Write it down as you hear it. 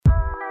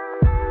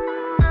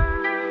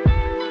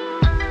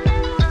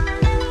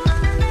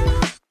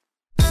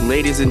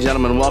Ladies and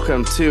gentlemen,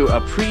 welcome to a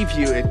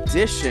preview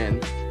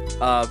edition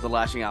of the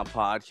Lasching Out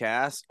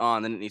Podcast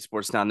on the Nittany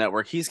Sports Now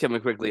Network. He's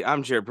Kevin Quigley.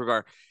 I'm Jarrod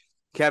Prugar.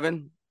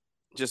 Kevin,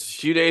 just a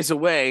few days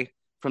away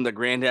from the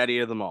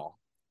Grandaddy of Them All.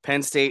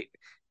 Penn State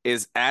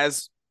is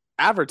as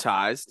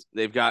advertised.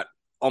 They've got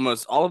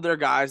almost all of their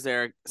guys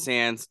there,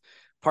 sans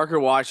Parker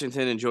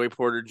Washington and Joey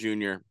Porter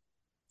Jr.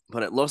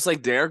 But it looks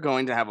like they're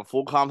going to have a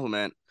full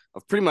complement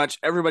of pretty much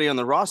everybody on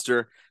the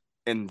roster,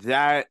 and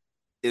that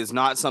is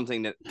not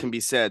something that can be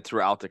said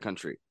throughout the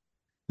country.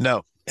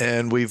 No,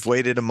 and we've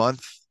waited a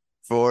month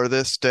for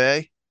this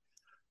day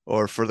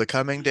or for the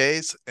coming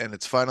days, and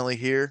it's finally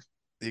here.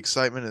 The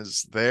excitement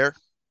is there.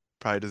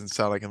 Probably doesn't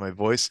sound like in my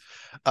voice.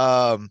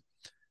 Yeah,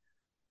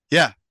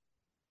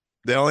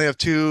 they only have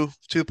two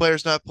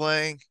players not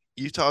playing.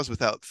 Utah's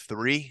without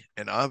three,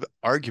 and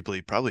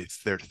arguably probably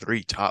their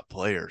three top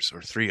players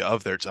or three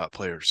of their top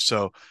players.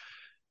 So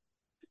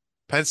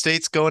Penn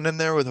State's going in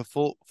there with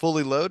a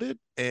fully loaded,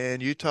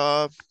 and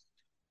Utah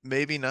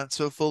maybe not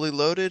so fully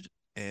loaded,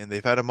 and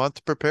they've had a month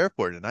to prepare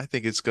for it, and I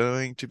think it's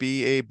going to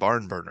be a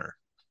barn burner.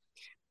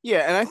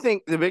 Yeah, and I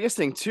think the biggest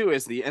thing too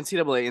is the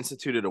NCAA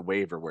instituted a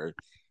waiver where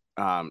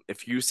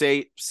if you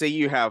say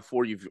you have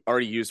you've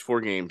already used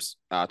 4 games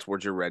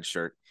towards your red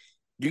shirt,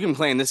 you can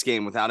play in this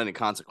game without any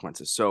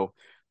consequences. So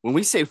when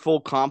we say full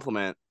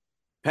complement,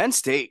 Penn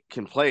State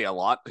can play a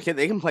lot.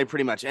 They can play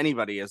pretty much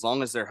anybody as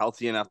long as they're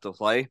healthy enough to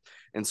play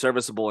and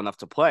serviceable enough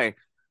to play.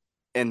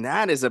 And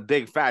that is a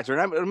big factor.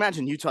 And I would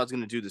imagine Utah's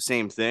going to do the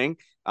same thing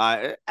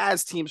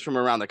as teams from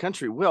around the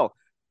country will.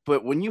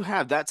 But when you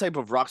have that type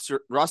of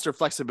roster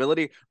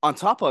flexibility on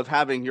top of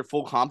having your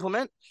full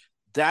complement,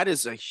 that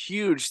is a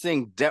huge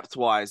thing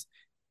depth-wise.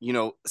 You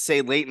know,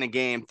 say late in the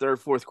game, third,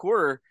 fourth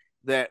quarter,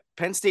 that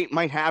Penn State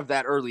might have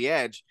that early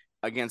edge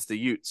against the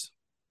Utes.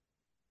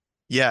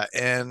 Yeah,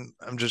 and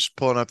I'm just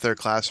pulling up their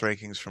class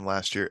rankings from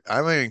last year.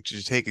 I'm going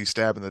to take a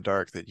stab in the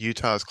dark that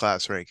Utah's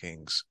class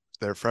rankings,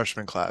 their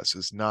freshman class,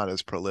 is not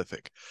as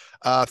prolific.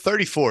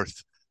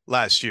 34th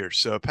last year.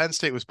 So Penn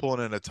State was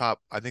pulling in a top,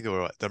 I think they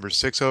were number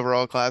 6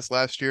 overall class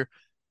last year,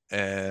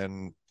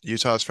 and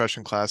Utah's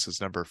freshman class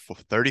is number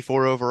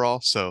 34 overall.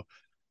 So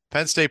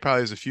Penn State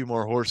probably has a few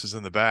more horses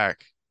in the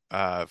back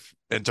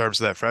in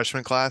terms of that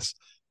freshman class,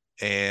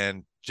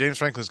 and James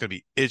Franklin's going to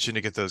be itching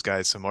to get those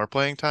guys some more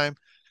playing time.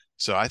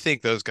 So I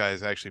think those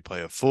guys actually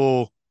play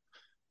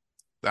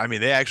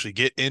they actually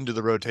get into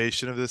the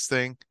rotation of this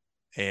thing,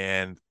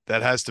 and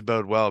that has to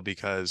bode well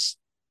because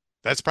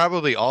that's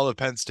probably all of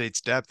Penn State's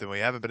depth, and we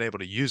haven't been able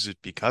to use it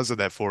because of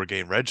that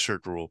 4-game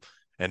redshirt rule.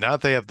 And now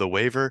that they have the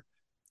waiver,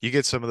 you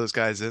get some of those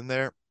guys in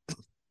there,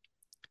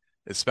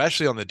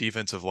 especially on the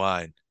defensive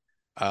line.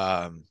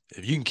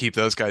 If you can keep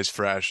those guys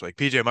fresh, like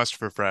PJ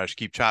Mustipher fresh,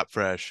 keep Chop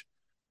fresh,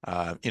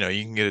 you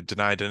can get a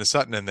denied Dennis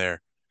Sutton in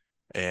there.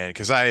 And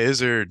Keziah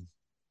Izzard,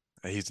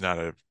 he's not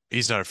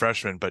a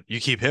freshman, but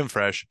you keep him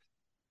fresh.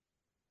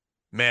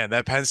 Man,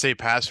 that Penn State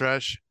pass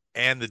rush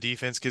and the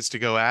defense gets to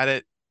go at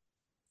it.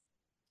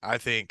 I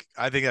think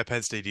that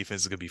Penn State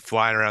defense is going to be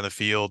flying around the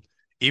field,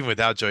 even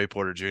without Joey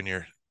Porter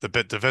Jr. The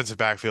defensive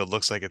backfield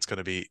looks like it's going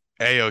to be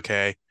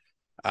A-okay.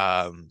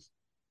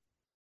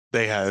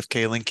 They have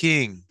Kalen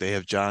King, they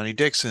have Johnny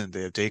Dixon,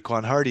 they have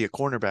Daquan Hardy at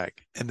cornerback,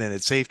 and then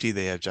at safety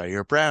they have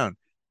Jair Brown,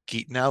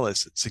 Keaton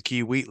Ellis,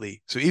 Zakee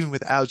Wheatley. So even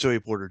without Joey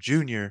Porter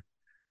Jr.,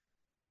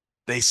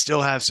 they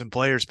still have some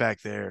players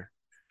back there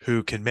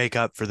who can make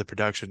up for the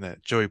production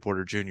that Joey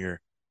Porter Jr.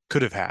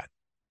 could have had.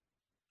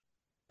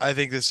 I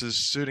think this is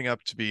suiting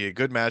up to be a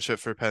good matchup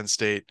for Penn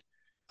State.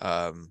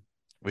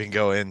 We can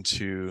go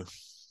into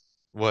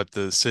what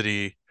the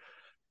city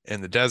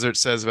in the desert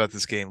says about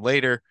this game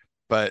later,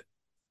 but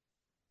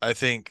I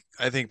think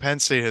Penn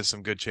State has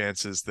some good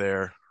chances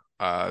there,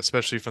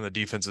 especially from the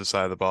defensive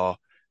side of the ball.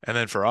 And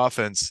then for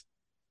offense,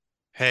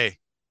 hey,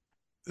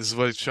 this is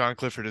what Sean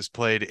Clifford has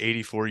played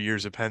 84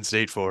 years at Penn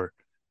State for,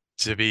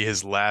 to be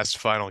his last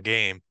final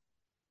game.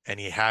 And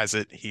he has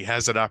it. He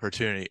has that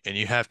opportunity. And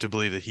you have to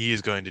believe that he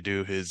is going to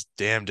do his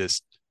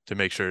damnedest to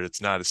make sure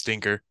it's not a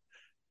stinker.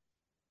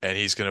 And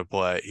he's going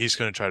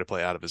to try to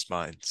play out of his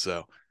mind.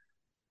 So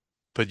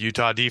put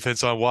Utah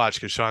defense on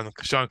watch because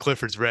Sean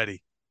Clifford's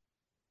ready.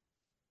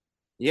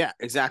 Yeah,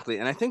 exactly.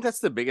 And I think that's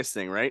the biggest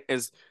thing, right?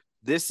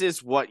 This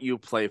is what you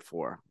play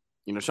for.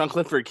 You know, Sean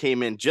Clifford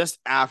came in just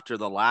after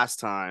the last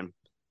time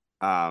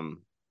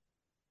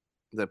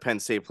the Penn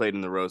State played in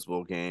the Rose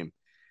Bowl game.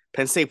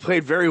 Penn State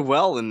played very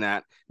well in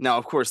that. Now,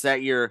 of course,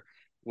 that year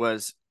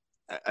was,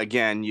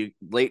 again,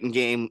 late in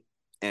game,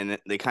 and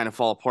they kind of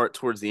fall apart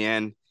towards the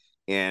end,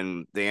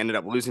 and they ended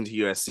up losing to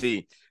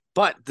USC.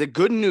 But the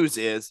good news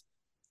is,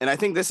 and I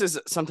think this is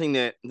something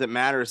that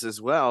matters as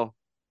well,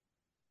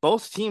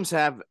 both teams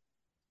have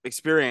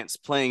experience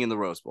playing in the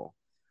Rose Bowl.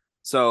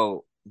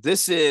 So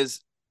this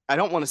is, I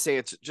don't want to say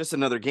it's just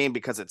another game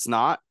because it's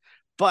not,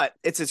 but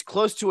it's as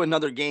close to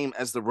another game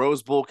as the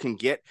Rose Bowl can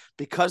get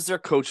because their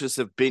coaches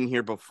have been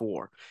here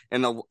before.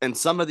 And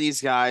some of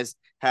these guys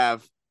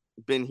have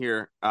been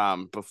here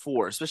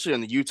before, especially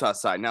on the Utah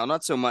side. Now,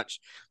 not so much,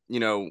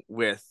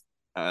 with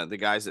the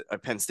guys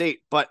at Penn State,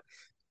 but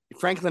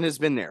Franklin has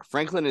been there.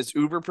 Franklin is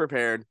uber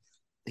prepared.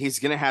 He's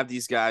going to have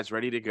these guys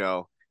ready to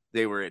go.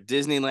 They were at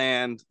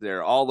Disneyland.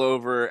 They're all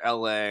over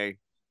LA.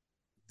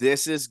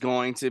 This is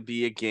going to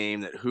be a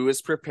game that who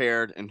is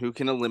prepared and who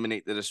can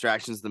eliminate the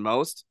distractions the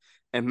most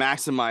and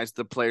maximize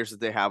the players that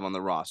they have on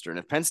the roster. And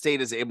if Penn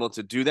State is able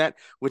to do that,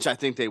 which I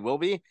think they will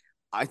be,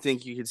 I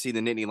think you could see the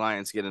Nittany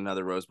Lions get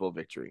another Rose Bowl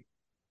victory.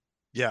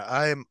 Yeah,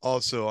 I'm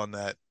also on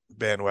that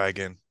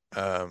bandwagon.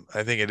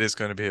 I think it is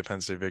going to be a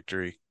Penn State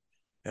victory,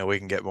 and we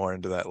can get more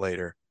into that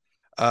later.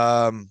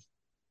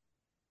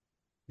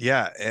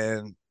 Yeah,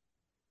 and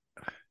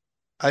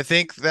I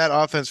think that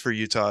offense for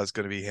Utah is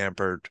going to be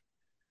hampered.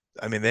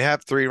 I mean, they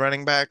have 3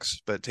 running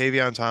backs, but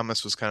Tavion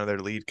Thomas was kind of their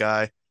lead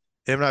guy.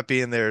 Him not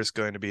being there is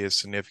going to be as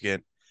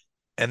significant.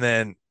 And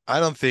then I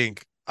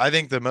think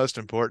the most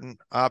important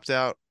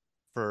opt-out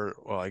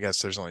I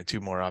guess there's only 2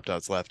 more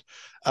opt-outs left.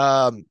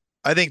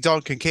 I think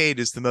Dalton Kincaid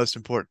is the most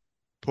important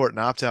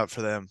opt-out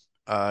for them.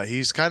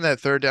 He's kind of that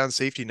third down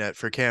safety net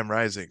for Cam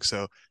Rising.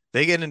 So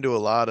they get into a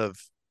lot of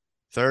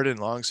third and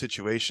long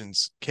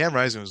situations. Cam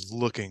Rising was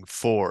looking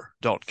for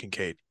Dalton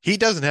Kincaid. He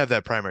doesn't have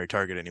that primary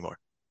target anymore.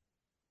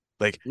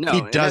 Like, no,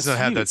 he doesn't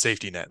have huge. that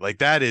safety net. Like,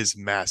 that is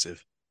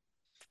massive.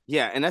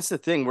 Yeah, and that's the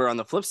thing where on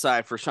the flip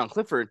side for Sean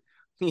Clifford,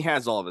 he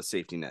has all of his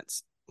safety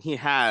nets. He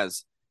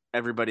has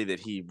everybody that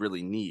he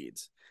really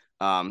needs.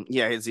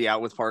 Yeah, is he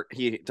out with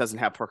he doesn't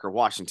have Parker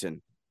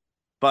Washington,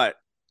 but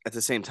at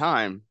the same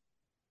time,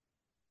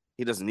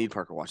 he doesn't need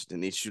Parker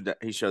Washington. He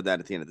showed that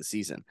at the end of the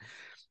season.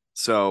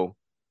 So,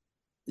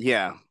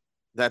 yeah,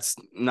 that's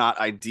not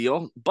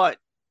ideal, but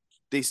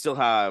they still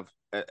have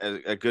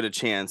a good a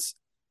chance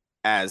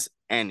as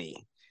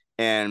any.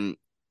 And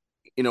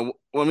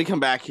when we come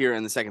back here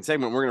in the second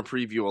segment, we're going to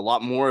preview a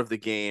lot more of the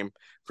game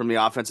from the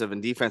offensive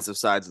and defensive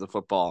sides of the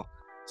football.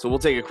 So we'll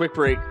take a quick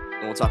break,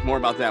 and we'll talk more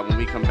about that when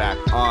we come back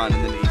on the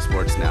Nittany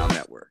Sports Now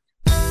Network.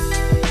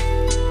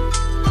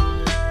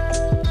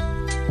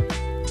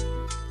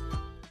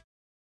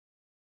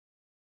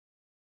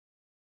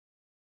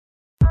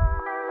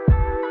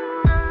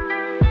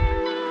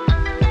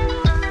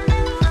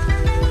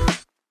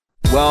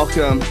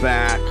 Welcome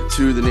back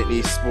to the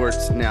Nittany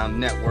Sports Now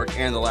Network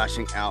and the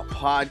Lashing Out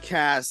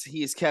Podcast.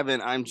 He's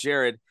Kevin. I'm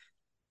Jarrod.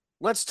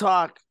 Let's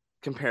talk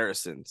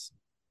comparisons,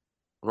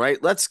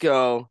 right? Let's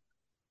go,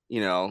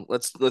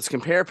 let's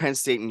compare Penn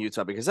State and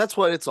Utah because that's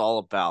what it's all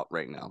about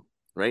right now,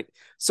 right?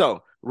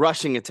 So,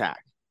 rushing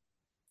attack.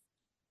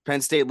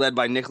 Penn State led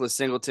by Nicholas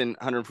Singleton,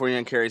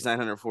 149 carries,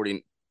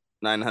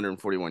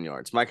 941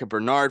 yards. Micah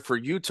Bernard for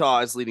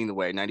Utah is leading the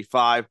way,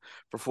 95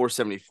 for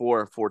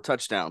 474, 4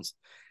 touchdowns.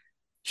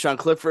 Sean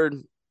Clifford,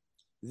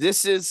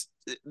 this is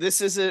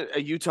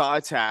a Utah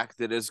attack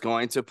that is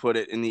going to put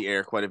it in the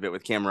air quite a bit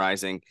with Cam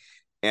Rising,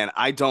 and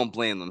I don't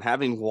blame them.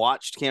 Having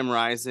watched Cam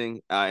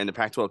Rising in the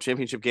Pac-12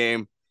 championship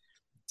game,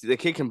 the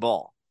kid can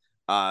ball.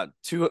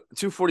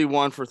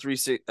 241 for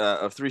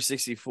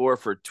 364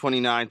 for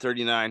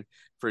 39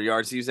 for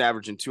yards. He was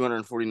averaging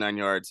 249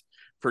 yards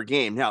per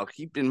game. Now,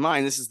 keep in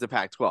mind, this is the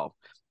Pac-12.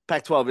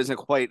 Pac-12 isn't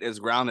quite as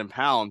ground and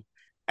pound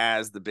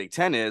as the Big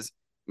Ten is.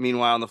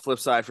 Meanwhile, on the flip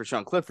side for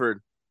Sean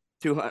Clifford,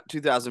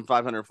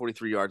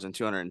 2,543 yards and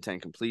 210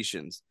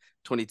 completions,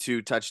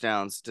 22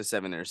 touchdowns to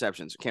 7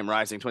 interceptions. Cam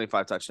Rising,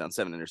 25 touchdowns,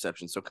 7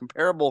 interceptions. So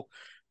comparable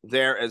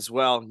there as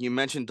well. You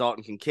mentioned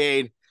Dalton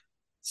Kincaid,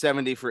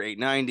 70 for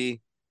 890,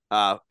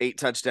 8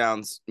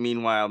 touchdowns.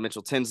 Meanwhile,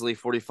 Mitchell Tinsley,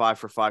 45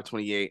 for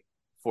 528,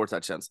 4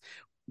 touchdowns.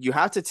 You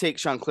have to take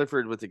Sean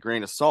Clifford with a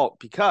grain of salt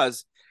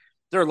because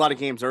there are a lot of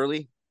games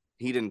early.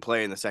 He didn't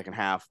play in the second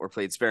half or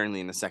played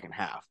sparingly in the second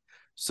half.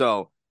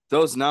 So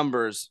those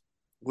numbers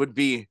would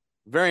be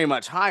very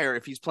much higher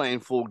if he's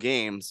playing full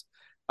games.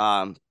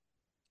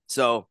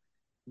 So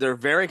they're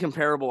very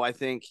comparable, I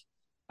think,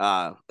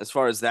 as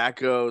far as that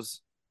goes.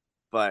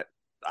 But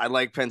I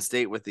like Penn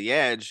State with the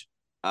edge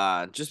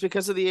just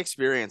because of the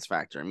experience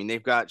factor. I mean,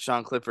 they've got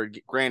Sean Clifford,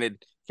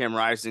 granted Cam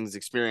Rising's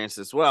experience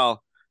as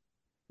well,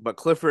 but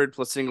Clifford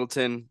plus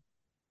Singleton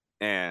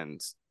and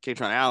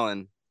Katron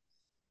Allen,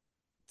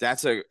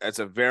 that's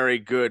a very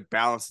good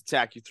balanced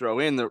attack. You throw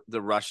in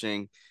the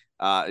rushing,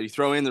 you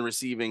throw in the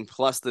receiving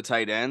plus the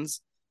tight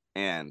ends,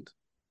 and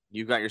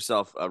you've got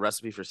yourself a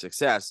recipe for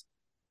success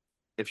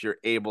if you're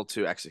able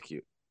to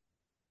execute.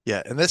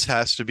 Yeah, and this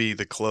has to be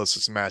the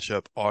closest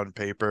matchup on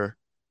paper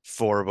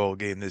for a bowl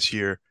game this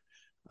year.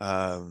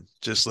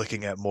 Just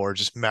looking at more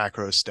just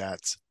macro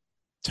stats.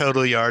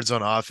 Total yards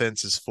on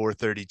offense is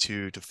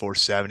 432 to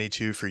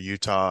 472 for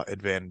Utah,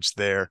 advantage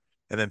there.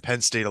 And then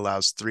Penn State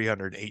allows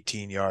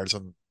 318 yards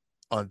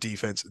on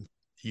defense, and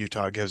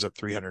Utah gives up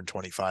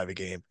 325 a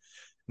game.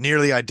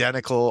 Nearly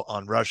identical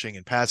on rushing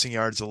and passing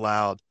yards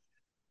allowed.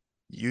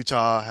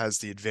 Utah has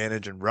the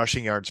advantage in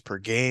rushing yards per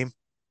game,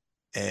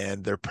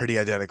 and they're pretty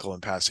identical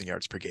in passing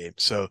yards per game.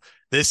 So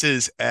this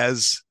is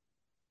as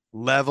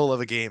level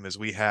of a game as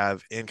we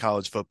have in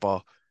college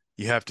football.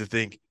 You have to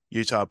think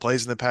Utah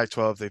plays in the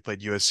Pac-12. They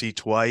played USC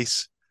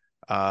twice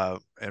and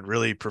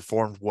really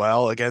performed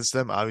well against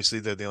them. Obviously,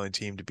 they're the only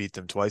team to beat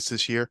them twice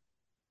this year.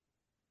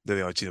 They're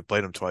the only team that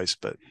played them twice,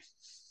 but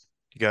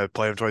You got to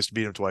play them twice to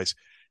beat them twice.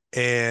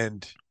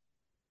 And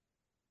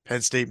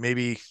Penn State,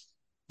 maybe,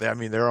 I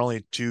mean, there are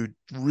only two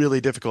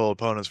really difficult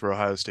opponents for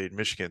Ohio State and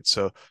Michigan.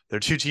 So they're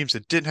two teams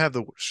that didn't have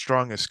the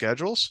strongest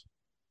schedules.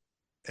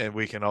 And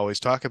we can always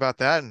talk about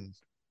that. And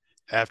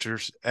after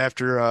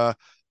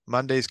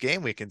Monday's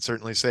game, we can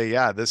certainly say,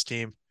 yeah, this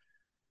team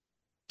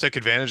took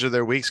advantage of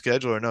their weak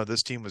schedule, or no,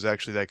 this team was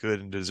actually that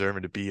good and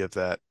deserving to be of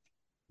that,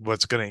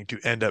 what's going to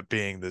end up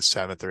being the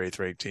 7th or 8th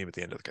ranked team at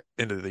the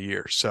end of the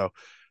year. So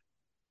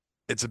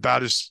it's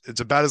about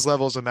as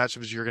level as a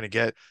matchup as you're going to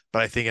get.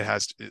 But I think it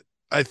has to.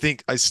 I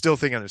still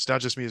think, and it's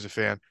not just me as a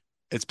fan,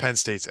 it's Penn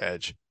State's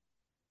edge.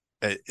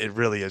 It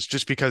really is,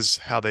 just because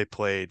how they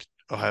played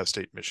Ohio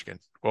State, Michigan,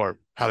 or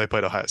how they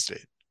played Ohio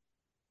State.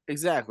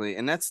 Exactly.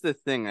 And that's the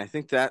thing. I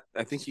think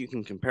you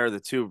can compare the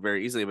two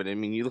very easily. But I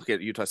mean, you look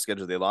at Utah's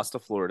schedule, they lost to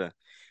Florida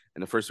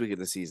in the first week of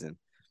the season.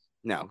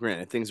 Now,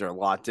 granted, things are a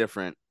lot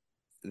different.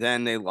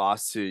 Then they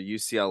lost to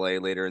UCLA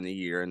later in the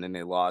year, and then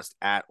they lost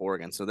at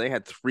Oregon. So they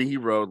had 3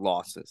 road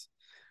losses.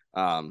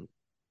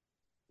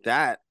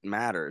 That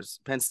matters.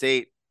 Penn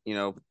State,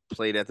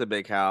 played at the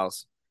big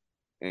house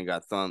and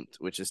got thumped,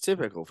 which is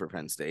typical for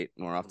Penn State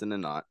more often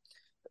than not.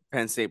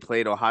 Penn State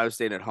played Ohio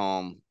State at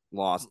home,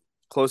 lost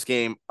close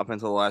game up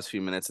until the last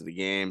few minutes of the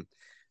game.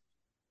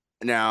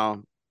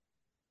 Now,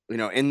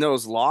 in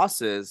those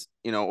losses,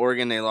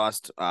 Oregon, they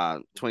lost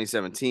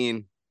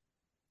 2017,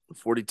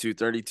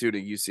 42-32 to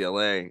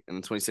UCLA,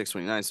 and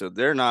 26-29. So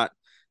they're not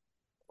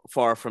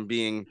far from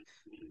being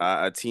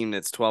a team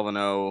that's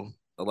 12-0,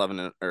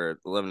 11 or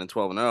 11 and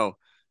 12-0.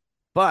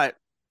 But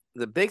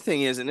the big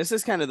thing is, and this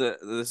is kind of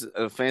this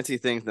fancy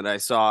thing that I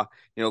saw,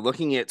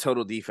 looking at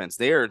total defense,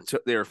 they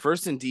are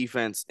first in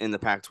defense in the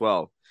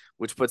Pac-12,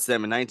 which puts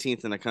them in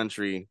 19th in the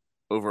country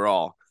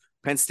overall.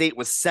 Penn State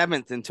was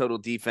 7th in total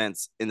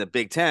defense in the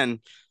Big Ten.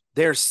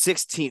 They're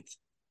 16th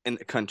in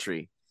the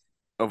country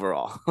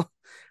overall,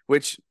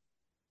 which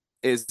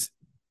is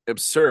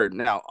absurd.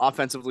 Now,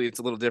 offensively, it's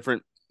a little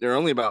different. They're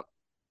only about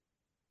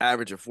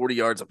average of 40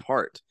 yards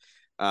apart.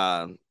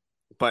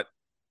 But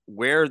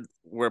where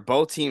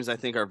both teams, I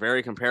think, are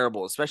very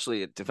comparable,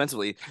 especially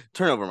defensively,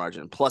 turnover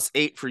margin,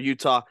 +8 for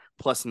Utah,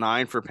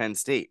 +9 for Penn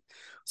State.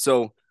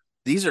 So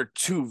these are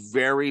two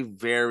very,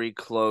 very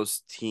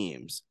close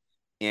teams.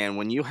 And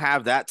when you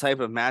have that type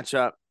of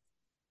matchup,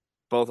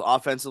 both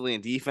offensively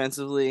and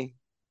defensively,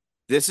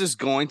 this is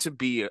going to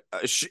be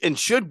and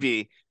should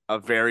be a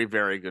very,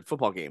 very good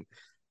football game.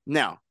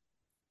 Now,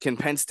 can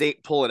Penn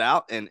State pull it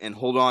out and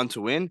hold on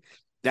to win?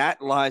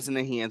 That lies in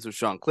the hands of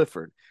Sean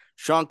Clifford.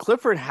 Sean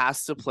Clifford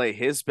has to play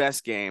his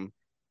best game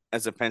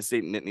as a Penn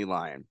State Nittany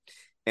Lion.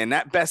 And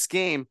that best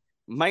game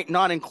might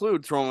not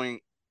include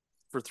throwing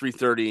for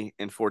 330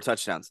 and 4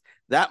 touchdowns.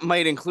 That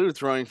might include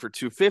throwing for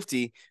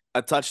 250,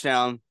 a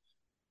touchdown,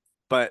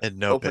 but And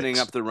no opening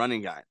picks. up the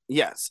running guy.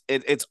 Yes,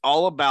 it's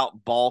all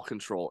about ball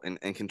control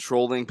and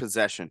controlling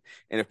possession.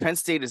 And if Penn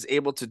State is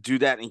able to do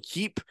that and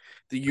keep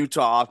the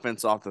Utah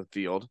offense off the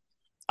field,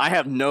 I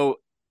have no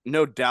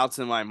doubts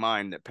in my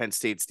mind that Penn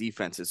State's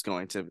defense is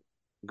going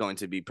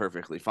to be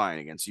perfectly fine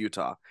against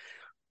Utah.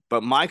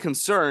 But my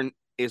concern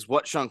is,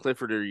 what Sean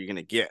Clifford are you going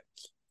to get?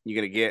 You're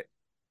going to get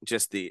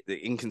just the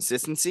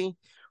inconsistency,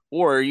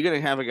 or are you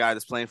going to have a guy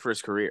that's playing for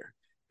his career?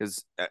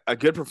 Because a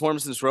good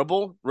performance in this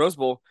Rose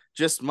Bowl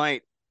just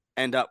might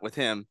end up with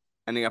him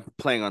ending up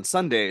playing on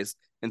Sundays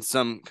in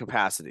some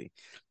capacity.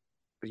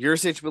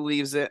 Yurcich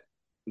believes it.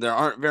 There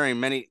aren't very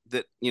many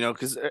that,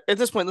 because at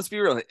this point, let's be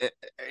real,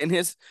 in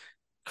his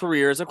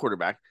career as a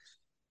quarterback,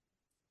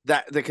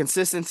 that the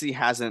consistency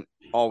hasn't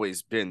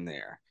always been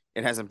there.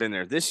 It hasn't been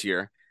there this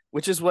year,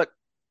 which is what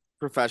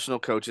professional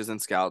coaches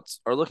and scouts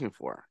are looking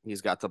for.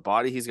 He's got the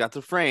body, he's got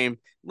the frame,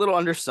 a little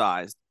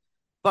undersized,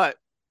 but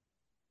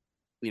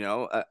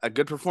a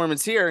good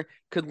performance here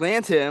could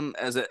land him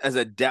as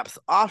a depth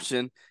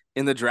option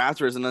in the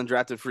draft or as an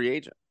undrafted free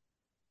agent.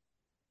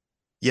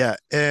 Yeah,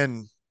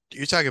 and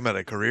you're talking about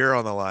a career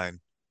on the line.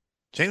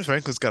 James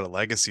Franklin's got a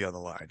legacy on the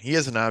line. He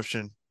has an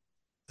option.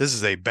 This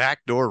is a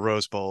backdoor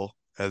Rose Bowl,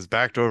 as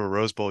backdoor of a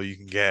Rose Bowl you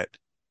can get,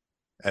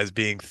 as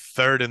being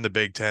 3rd in the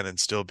Big Ten and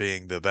still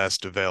being the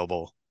best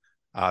available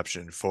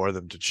option for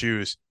them to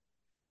choose.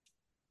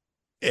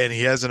 And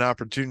he has an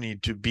opportunity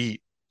to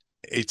beat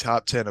a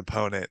top 10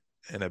 opponent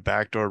in a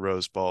backdoor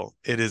Rose Bowl.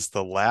 It is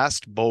the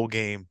last bowl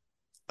game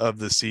of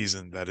the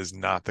season that is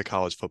not the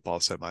college football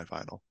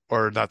semifinal,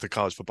 or not the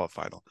college football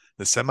final.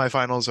 The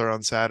semifinals are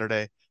on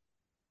Saturday,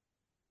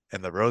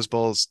 and the Rose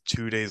Bowl's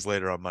 2 days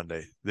later on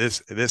Monday.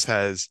 This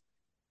has,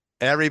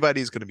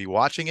 everybody's going to be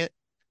watching it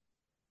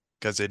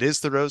because it is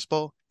the Rose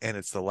Bowl, and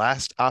it's the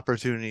last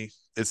opportunity.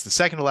 It's the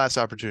second to last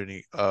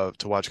opportunity to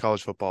watch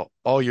college football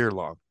all year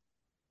long.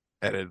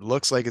 And it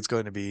looks like it's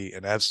going to be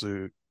an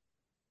absolute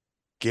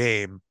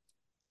game.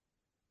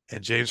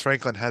 And James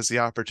Franklin has the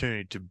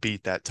opportunity to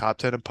beat that top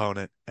 10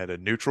 opponent at a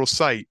neutral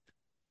site.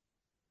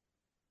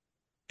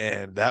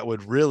 And that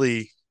would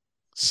really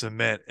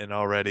cement an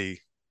already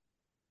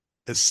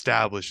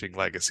establishing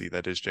legacy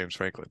that is James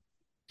Franklin.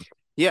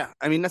 Yeah,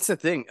 I mean that's the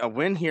thing. A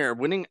win here,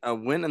 winning a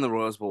win in the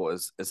Rose Bowl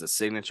is a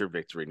signature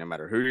victory, no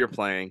matter who you're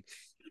playing.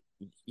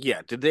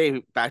 Yeah, did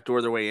they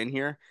backdoor their way in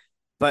here?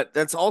 But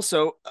that's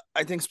also,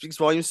 I think, speaks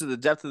volumes to the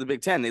depth of the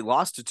Big Ten. They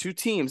lost to two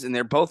teams, and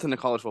they're both in the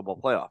college football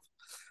playoff,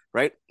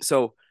 right?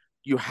 So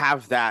you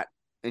have that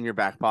in your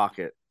back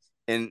pocket,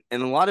 and a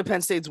lot of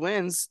Penn State's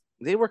wins,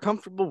 they were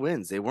comfortable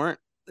wins. They weren't.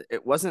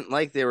 It wasn't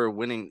like they were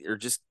winning or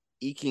just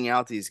eking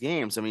out these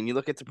games. I mean, you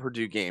look at the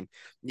Purdue game.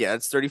 Yeah,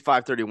 it's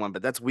 35-31,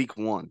 but that's week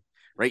one,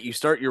 right? You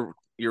start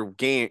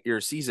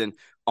your season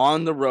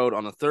on the road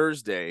on a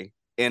Thursday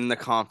in the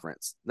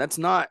conference. That's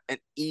not an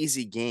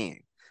easy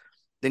game.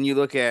 Then you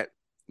look at,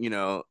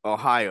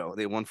 Ohio,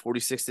 they won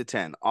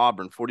 46-10,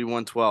 Auburn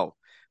 41-12,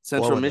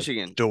 Central Blowing the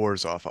Michigan.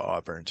 doors off of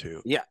Auburn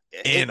too. Yeah,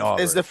 In it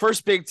Auburn. is the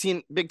first Big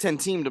Ten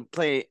team to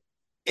play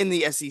in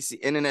the SEC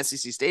in an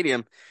SEC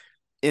stadium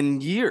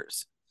in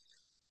years.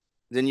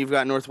 Then you've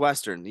got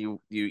Northwestern. You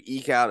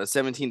eke out a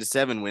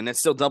 17-7 win. That's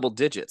still double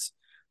digits.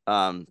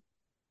 Then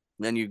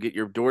you get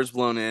your doors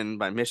blown in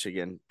by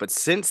Michigan. But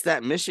since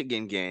that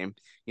Michigan game,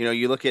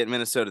 you look at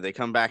Minnesota, they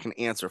come back and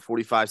answer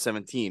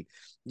 45-17.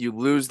 You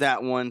lose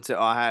that one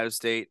to Ohio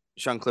State.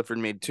 Sean Clifford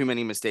made too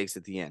many mistakes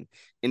at the end.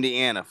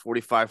 Indiana,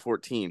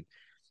 45-14.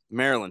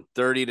 Maryland,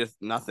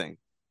 30-0.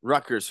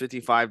 Rutgers,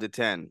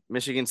 55-10.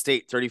 Michigan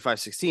State,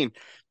 35-16.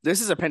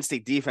 This is a Penn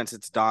State defense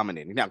that's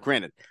dominating. Now,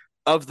 granted,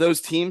 of those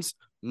teams,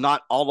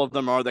 not all of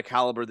them are the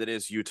caliber that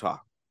is Utah,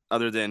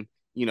 other than,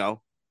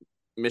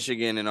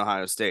 Michigan and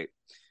Ohio State.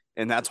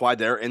 And that's why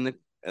they're in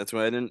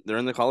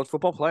the college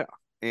football playoff.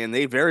 And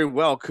they very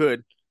well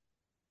could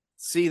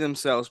see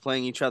themselves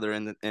playing each other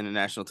in a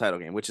national title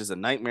game, which is a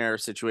nightmare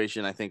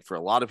situation, I think, for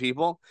a lot of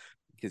people,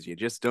 because you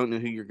just don't know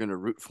who you're going to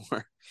root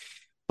for.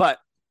 But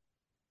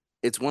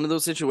it's one of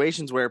those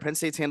situations where Penn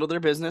State's handled their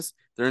business.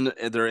 They're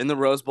in the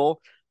Rose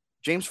Bowl.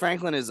 James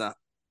Franklin is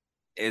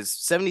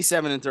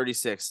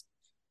 77-36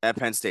 at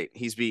Penn State.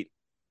 He's beat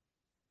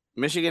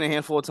Michigan a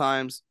handful of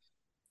times.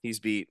 He's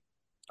beat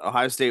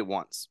Ohio State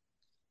once.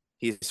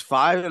 He's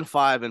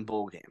 5-5 in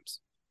bowl games.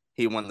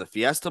 He won the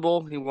Fiesta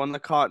Bowl. He won the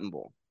Cotton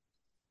Bowl.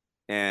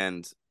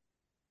 And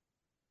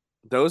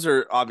those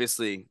are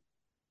obviously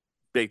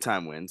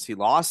big-time wins. He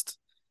lost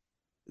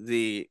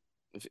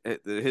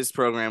his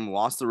program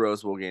lost the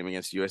Rose Bowl game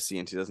against USC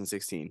in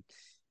 2016,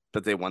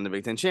 but they won the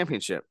Big Ten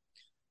championship.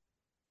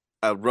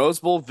 A Rose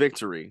Bowl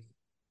victory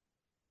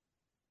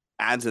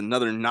adds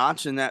another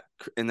notch in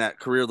that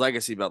career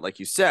legacy belt, like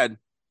you said.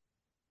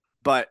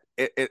 But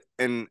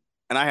and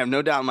I have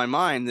no doubt in my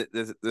mind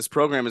that this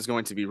program is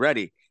going to be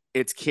ready.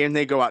 It's, can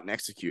they go out and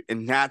execute?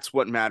 And that's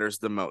what matters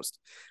the most.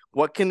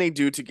 What can they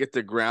do to get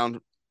the ground,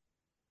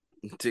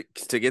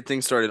 to get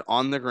things started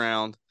on the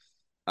ground?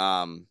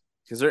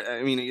 Because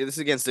this is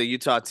against a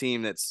Utah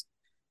team that's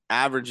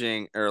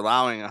averaging or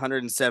allowing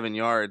 107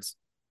 yards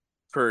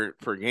per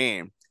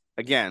game.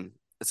 Again,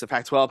 it's a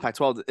Pac-12.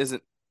 Pac-12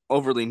 isn't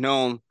overly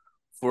known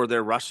for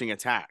their rushing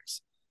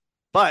attacks,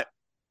 but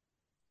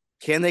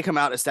can they come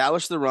out,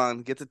 establish the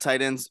run, get the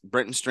tight ends,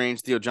 Brenton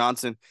Strange, Theo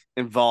Johnson,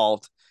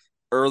 involved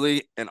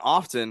early and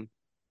often,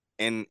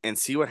 and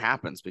see what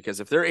happens? Because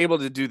if they're able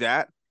to do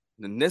that,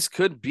 then this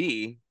could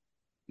be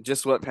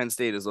just what Penn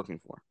State is looking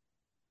for.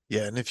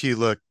 Yeah, and if you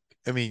look,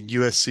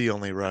 USC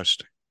only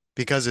rushed,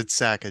 because it's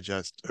sack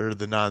adjust or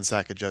the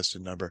non-sack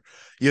adjusted number.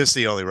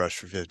 USC only rushed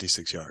for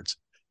 56 yards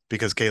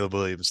because Caleb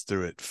Williams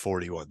threw it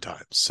 41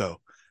 times.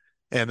 So,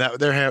 and that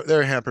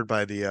they're hampered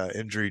by the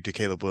injury to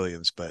Caleb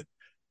Williams. But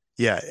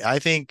yeah, I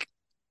think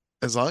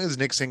as long as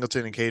Nick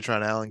Singleton and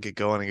Katron Allen get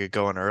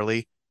going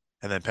early,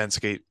 and then Penn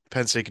State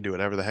can do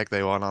whatever the heck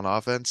they want on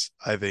offense,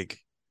 I think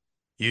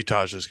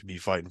Utah's just gonna be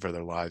fighting for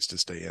their lives to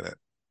stay in it.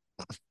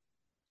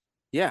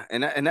 Yeah,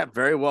 and that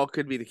very well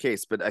could be the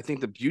case. But I think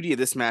the beauty of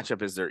this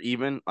matchup is they're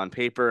even on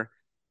paper.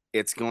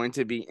 It's going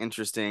to be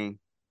interesting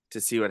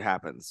to see what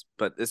happens.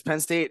 But this Penn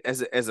State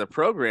as a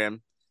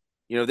program,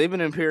 they've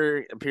been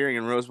appearing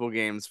in Rose Bowl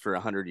games for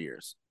 100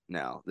 years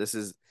now. This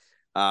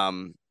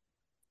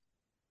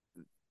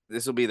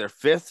will be their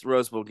fifth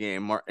Rose Bowl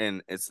game,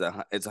 and it's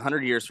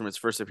 100 years from its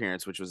first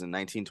appearance, which was in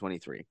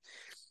 1923.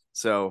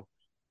 So,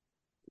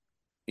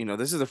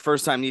 this is the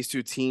first time these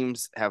two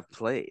teams have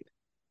played.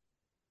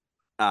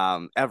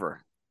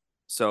 Ever.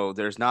 So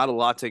there's not a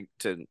lot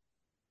to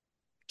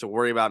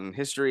worry about in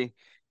history.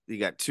 You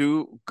got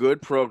two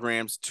good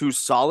programs, two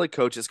solid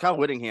coaches. Kyle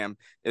Whittingham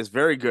is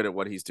very good at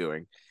what he's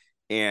doing,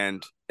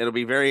 and it'll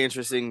be very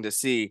interesting to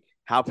see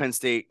how Penn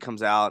State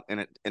comes out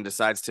and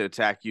decides to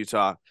attack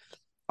Utah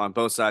on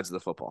both sides of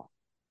the football.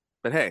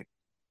 But hey,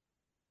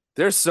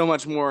 there's so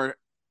much more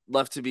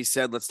left to be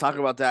said. Let's talk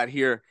about that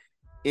here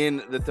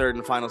in the third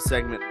and final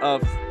segment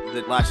of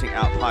the Lasching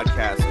Out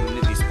Podcast on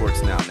the Nittany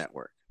Sports Now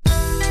Network.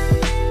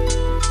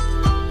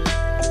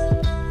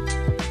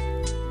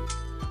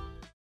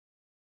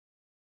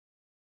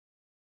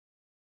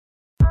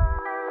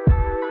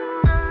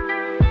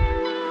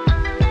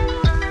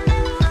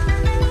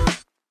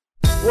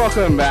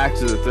 Welcome back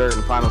to the third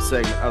and final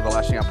segment of the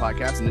Lasching Out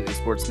Podcast on the Nittany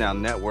Sports Now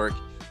Network.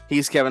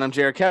 He's Kevin. I'm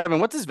Jarrod. Kevin,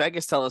 what does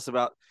Vegas tell us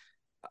about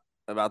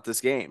this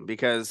game?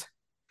 Because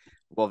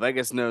Well,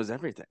 Vegas knows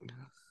everything.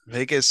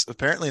 Vegas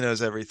apparently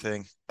knows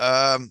everything.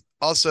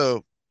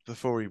 Also,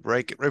 before we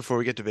break it, right before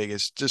we get to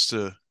Vegas, just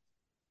to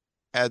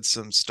add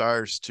some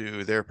stars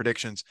to their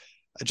predictions,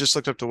 I just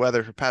looked up the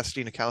weather for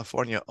Pasadena,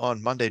 California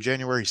on Monday,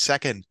 January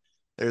 2nd.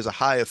 There's a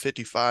high of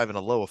 55 and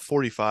a low of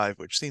 45,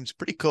 which seems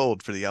pretty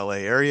cold for the LA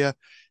area,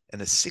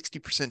 and a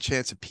 60%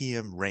 chance of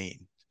PM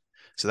rain.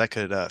 So that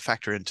could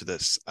factor into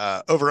this.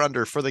 Over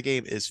under for the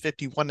game is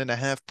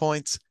 51.5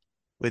 points,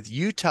 with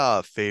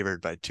Utah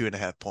favored by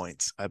 2.5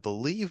 points. I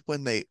believe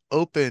when they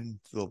opened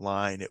the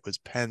line, it was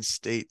Penn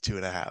State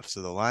 2.5.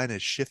 So the line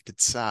has shifted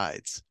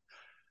sides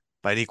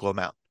by an equal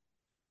amount,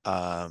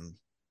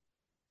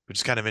 which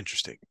is kind of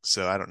interesting.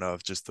 So I don't know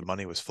if just the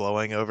money was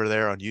flowing over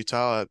there on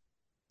Utah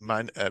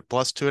at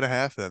plus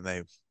 2.5, and then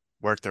they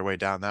worked their way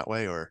down that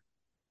way, or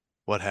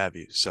what have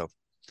you. So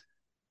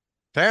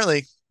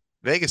apparently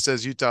Vegas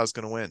says Utah's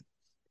going to win.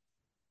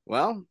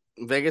 Well,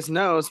 Vegas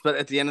knows, but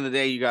at the end of the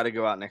day, you got to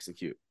go out and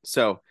execute.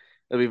 So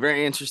it'll be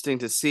very interesting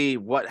to see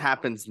what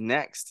happens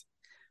next.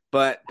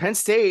 But Penn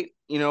State,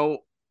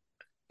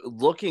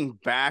 looking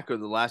back over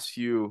the last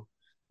few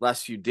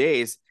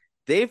days,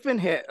 they've been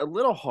hit a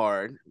little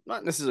hard,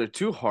 not necessarily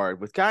too hard,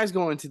 with guys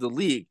going to the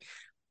league,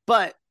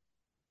 but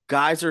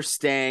guys are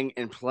staying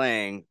and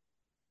playing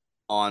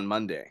on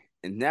Monday.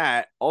 And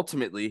that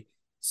ultimately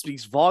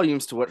speaks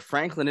volumes to what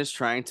Franklin is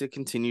trying to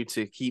continue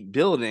to keep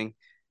building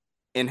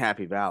in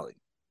Happy Valley.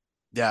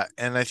 Yeah,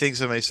 and I think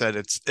somebody said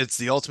it's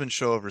the ultimate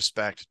show of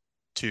respect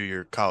to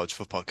your college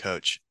football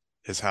coach,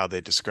 is how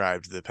they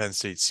described the Penn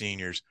State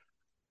seniors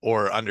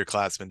or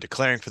underclassmen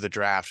declaring for the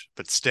draft,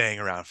 but staying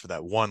around for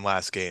that one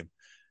last game,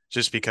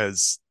 just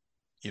because,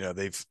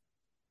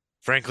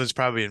 Franklin's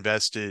probably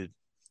invested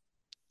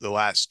the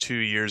last 2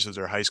 years of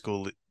their high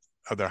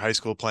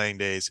school playing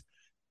days,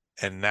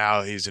 and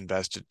now he's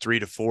invested 3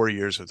 to 4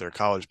 years of their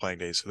college playing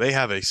days. So they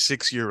have a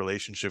 6-year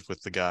relationship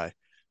with the guy.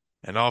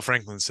 And all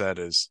Franklin said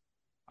is,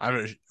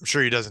 I'm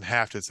sure he doesn't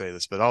have to say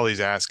this, but all he's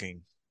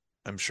asking,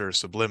 I'm sure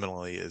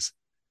subliminally, is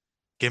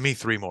give me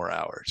 3 more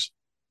hours.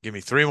 Give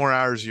me 3 more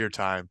hours of your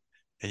time,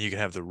 and you can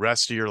have the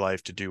rest of your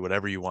life to do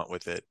whatever you want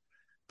with it.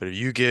 But if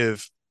you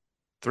give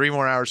 3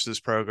 more hours to this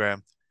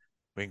program,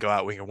 we can go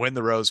out, we can win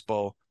the Rose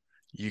Bowl,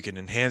 you can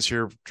enhance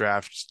your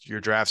draft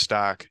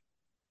stock,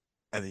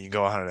 and then you can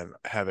go on and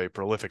have a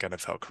prolific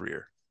NFL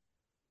career.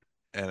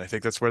 And I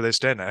think that's where they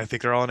stand. And I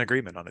think they're all in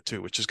agreement on it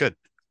too, which is good.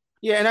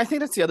 Yeah, and I think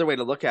that's the other way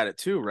to look at it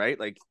too, right?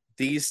 Like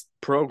these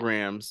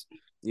programs,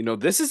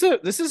 this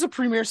is a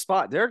premier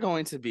spot. They're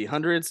going to be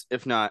hundreds,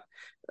 if not,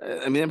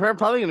 they're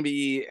probably going to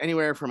be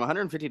anywhere from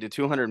 150 to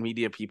 200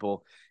 media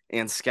people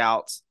and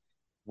scouts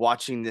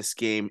watching this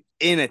game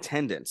in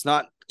attendance,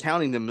 not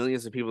counting the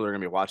millions of people that are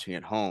going to be watching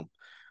at home.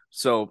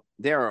 So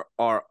there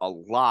are a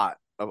lot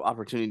of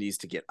opportunities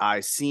to get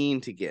eyes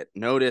seen, to get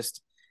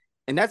noticed.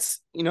 And that's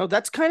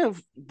kind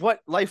of what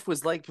life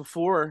was like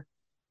before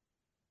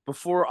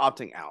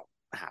opting out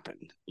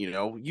happened. You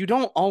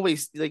don't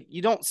always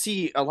you don't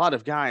see a lot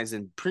of guys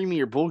in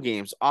premier bowl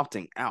games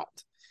opting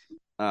out.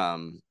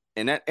 And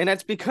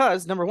that's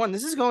because, number one,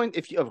 this is going,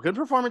 if you have a good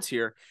performance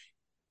here,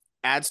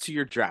 adds to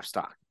your draft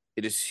stock.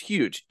 It is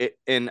huge.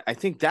 And I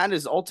think that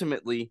is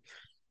ultimately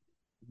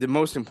the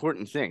most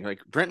important thing.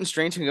 Like Brenton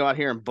Strange can go out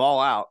here and ball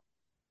out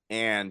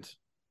and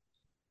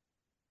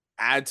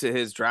add to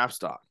his draft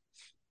stock.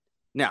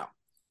 Now,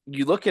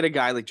 you look at a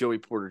guy like Joey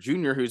Porter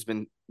Jr., who's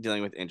been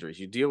dealing with injuries.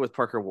 You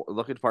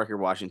look at Parker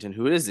Washington,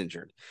 who is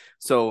injured.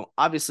 So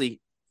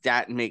obviously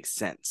that makes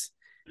sense.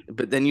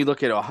 But then you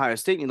look at Ohio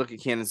State and you look at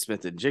Jackson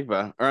Smith and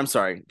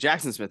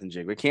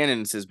Jigba.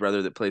 Cannon is his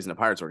brother that plays in the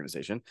Pirates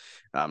organization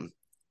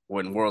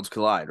when worlds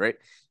collide, right?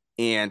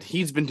 And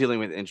he's been dealing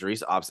with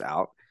injuries, opts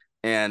out,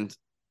 and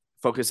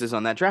focuses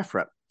on that draft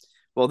prep.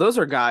 Well, those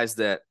are guys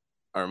that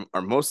are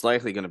most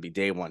likely going to be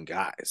day one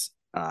guys.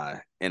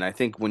 And I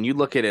think when you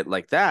look at it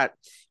like that,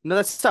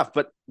 that's tough.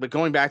 But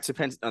going back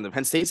to on the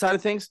Penn State side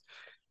of things,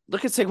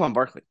 look at Saquon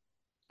Barkley,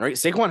 right?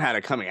 Saquon had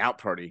a coming out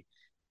party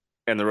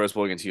in the Rose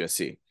Bowl against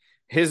USC.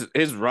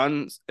 His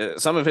runs,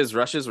 some of his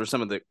rushes were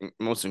some of the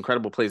most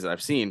incredible plays that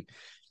I've seen.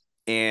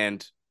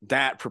 And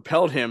that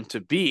propelled him to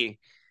be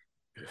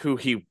who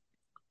he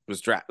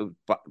was drafted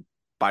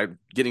by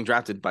getting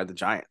drafted by the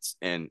Giants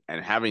and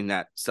having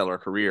that stellar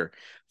career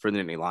for the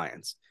Nittany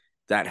Lions.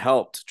 That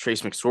helped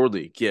Trace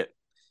McSorley get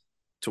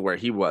to where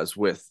he was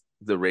with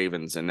the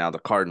Ravens and now the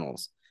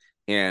Cardinals.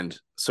 And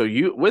so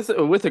you, with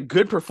a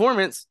good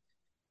performance,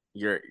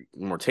 you're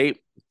more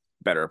tape,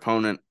 better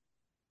opponent.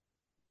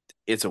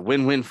 It's a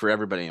win-win for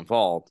everybody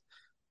involved,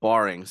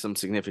 barring some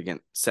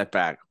significant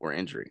setback or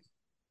injury.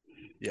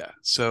 Yeah.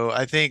 So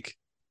I think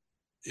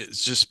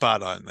it's just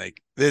spot on.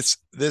 Like it's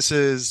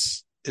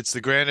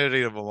the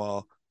Grandaddy of them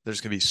all.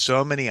 There's going to be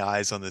so many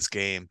eyes on this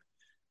game.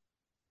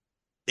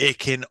 It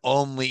can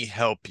only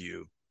help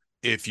you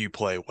if you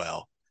play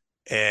well.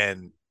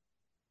 And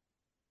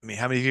I mean,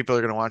 how many people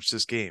are going to watch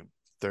this game?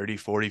 30,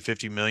 40,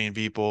 50 million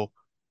people.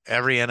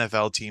 Every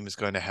NFL team is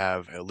going to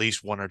have at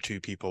least 1 or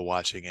 2 people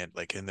watching it,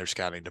 like in their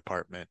scouting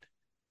department.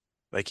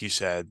 Like you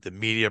said, the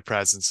media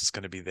presence is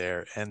going to be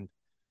there. And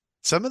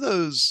some of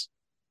those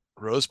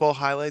Rose Bowl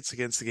highlights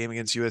against the game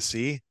against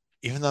USC,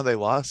 even though they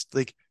lost,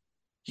 like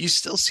you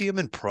still see them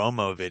in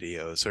promo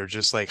videos or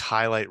just like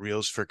highlight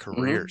reels for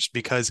careers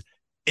because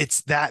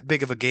it's that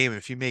big of a game.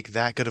 If you make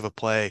that good of a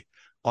play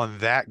on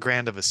that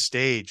grand of a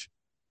stage,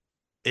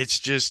 it's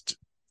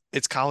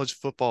college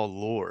football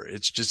lore.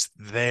 It's just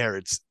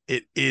there.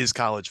 It is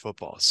college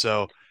football.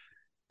 So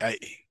I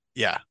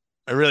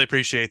really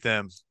appreciate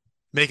them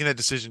making that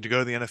decision to go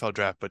to the NFL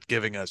draft, but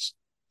giving us,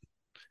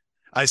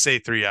 I say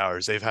 3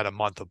 hours. They've had a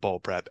month of bowl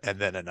prep and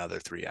then another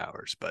 3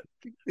 hours, but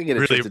they get a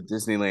really, trip to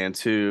Disneyland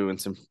too and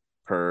some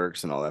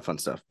perks and all that fun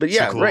stuff. But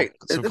yeah, right.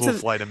 Some cool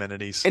flight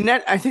amenities. And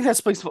that, I think that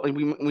speaks,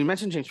 we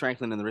mentioned James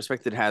Franklin and the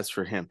respect it has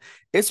for him.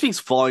 It speaks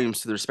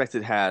volumes to the respect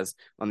it has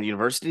on the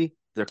university,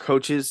 their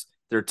coaches,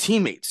 their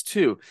teammates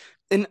too.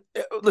 And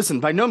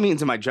listen, by no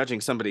means am I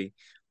judging somebody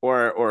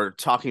or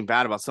talking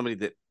bad about somebody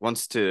that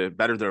wants to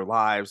better their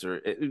lives,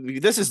 or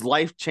this is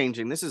life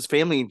changing. This is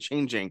family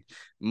changing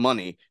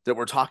money that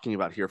we're talking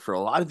about here for a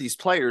lot of these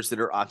players that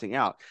are opting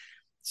out.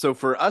 So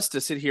for us to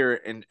sit here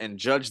and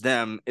judge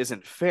them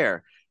isn't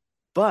fair.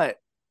 But,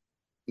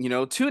 you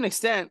know, to an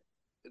extent,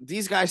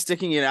 these guys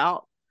sticking it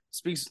out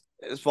speaks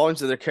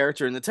volumes of their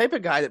character and the type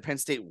of guy that Penn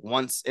State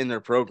wants in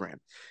their program.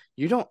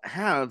 You don't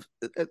have,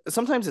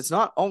 sometimes it's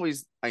not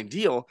always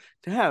ideal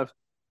to have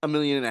 1.5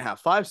 million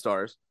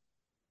 5-stars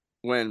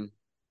when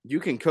you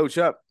can coach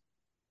up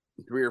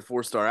 3 or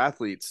 4-star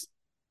athletes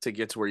to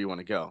get to where you want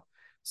to go.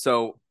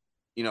 So,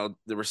 you know,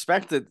 the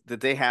respect that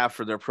they have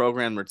for their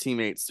program, their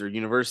teammates, their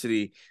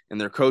university,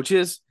 and their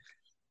coaches,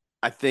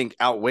 I think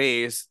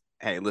outweighs,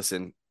 hey,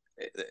 listen,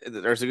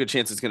 there's a good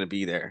chance it's going to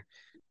be there.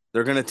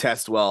 They're going to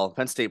test well.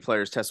 Penn State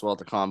players test well at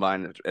the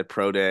combine, at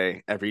pro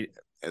day,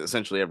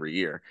 essentially every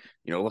year.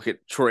 You know, look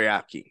at Troy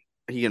Apke.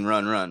 He can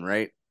run,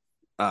 right?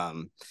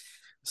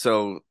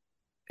 So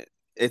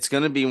it's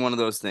going to be one of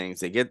those things.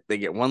 They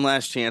get one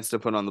last chance to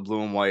put on the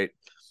blue and white.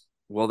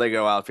 Will they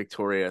go out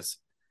victorious?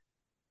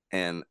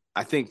 And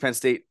I think Penn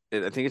State,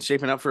 I think it's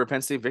shaping up for a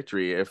Penn State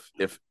victory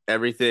if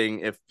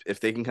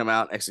they can come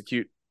out,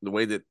 execute the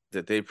way that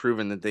they've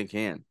proven that they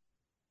can.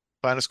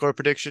 Final score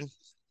prediction?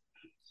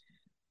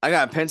 I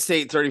got Penn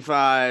State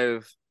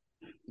 35,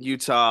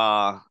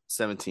 Utah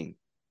 17.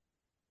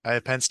 I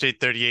have Penn State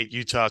 38,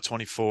 Utah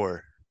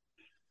 24.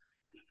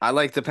 I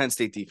like the Penn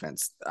State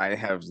defense. I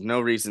have no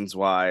reasons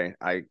why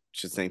I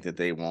should think that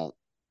they won't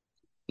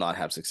not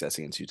have success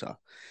against Utah.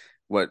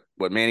 What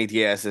Manny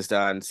Diaz has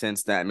done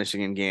since that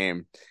Michigan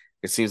game,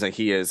 it seems like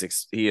he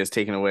has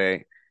taken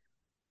away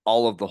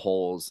all of the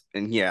holes.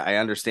 And yeah, I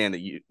understand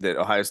that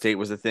Ohio State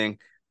was a thing,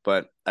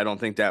 but I don't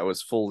think that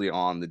was fully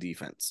on the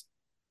defense.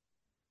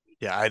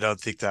 Yeah, I don't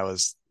think that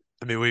was.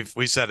 I mean,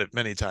 we've said it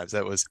many times.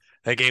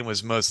 That game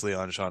was mostly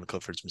on Sean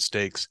Clifford's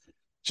mistakes,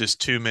 just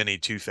too many,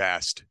 too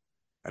fast.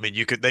 I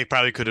mean, they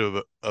probably could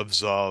have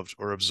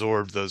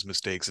absorbed those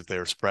mistakes if they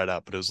were spread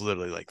out, but it was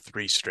literally like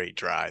 3 straight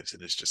drives,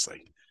 and it's just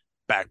like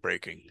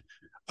backbreaking.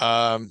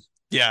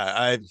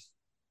 Yeah,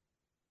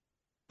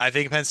 I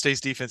think Penn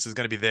State's defense is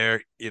going to be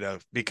there, you know,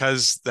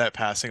 because that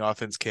passing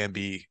offense can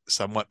be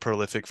somewhat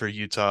prolific for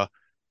Utah.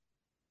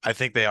 I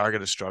think they are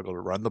going to struggle to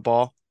run the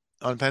ball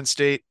on Penn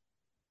State.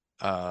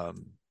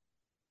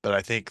 But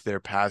I think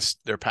their pass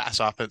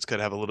offense could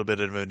have a little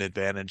bit of an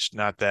advantage.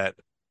 Not that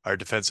our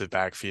defensive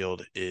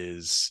backfield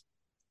is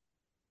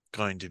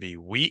going to be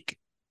weak,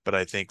 but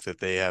I think that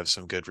they have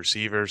some good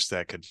receivers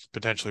that could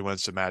potentially win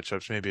some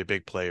matchups, maybe a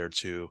big play or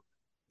two.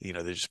 You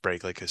know, they just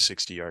break like a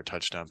 60-yard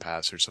touchdown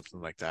pass or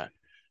something like that.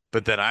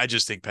 But then I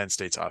just think Penn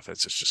State's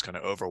offense is just going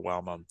to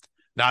overwhelm them.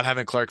 Not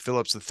having Clark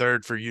Phillips III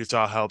for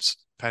Utah helps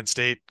Penn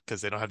State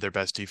because they don't have their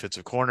best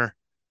defensive corner.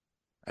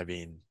 I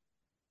mean,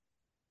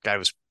 guy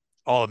was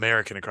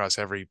All-American across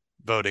every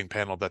voting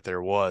panel that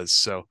there was.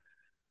 So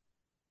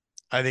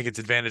I think it's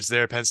advantage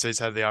there. Penn State's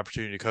had the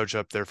opportunity to coach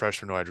up their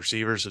freshman wide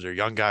receivers, so their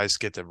young guys,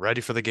 get them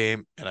ready for the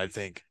game. And I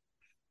think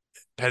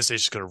Penn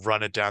State's just going to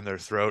run it down their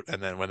throat.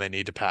 And then when they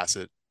need to pass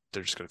it,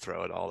 they're just going to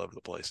throw it all over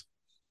the place.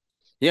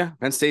 Yeah,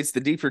 Penn State's the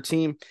deeper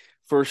team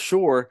for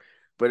sure,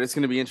 but it's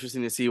going to be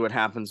interesting to see what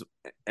happens.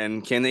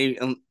 And can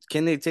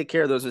they take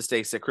care of those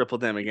mistakes that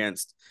crippled them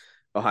against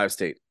Ohio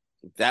State?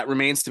 That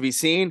remains to be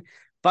seen.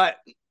 But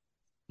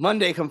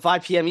Monday, come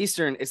 5 p.m.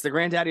 Eastern, it's the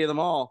Grandaddy of Them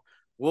All.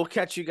 We'll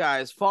catch you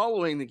guys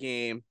following the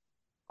game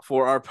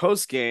for our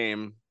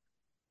post-game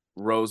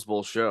Rose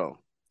Bowl show.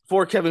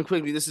 For Kevin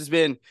Quigley, this has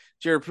been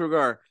Jarrod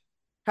Prugar.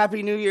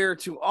 Happy New Year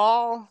to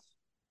all,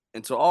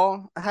 and to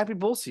all, a happy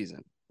bowl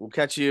season. We'll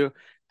catch you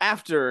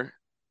after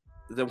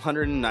the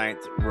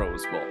 109th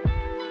Rose Bowl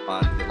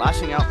on the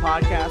Lasching Out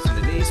Podcast and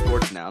the Nittany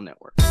Sports Now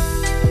Network.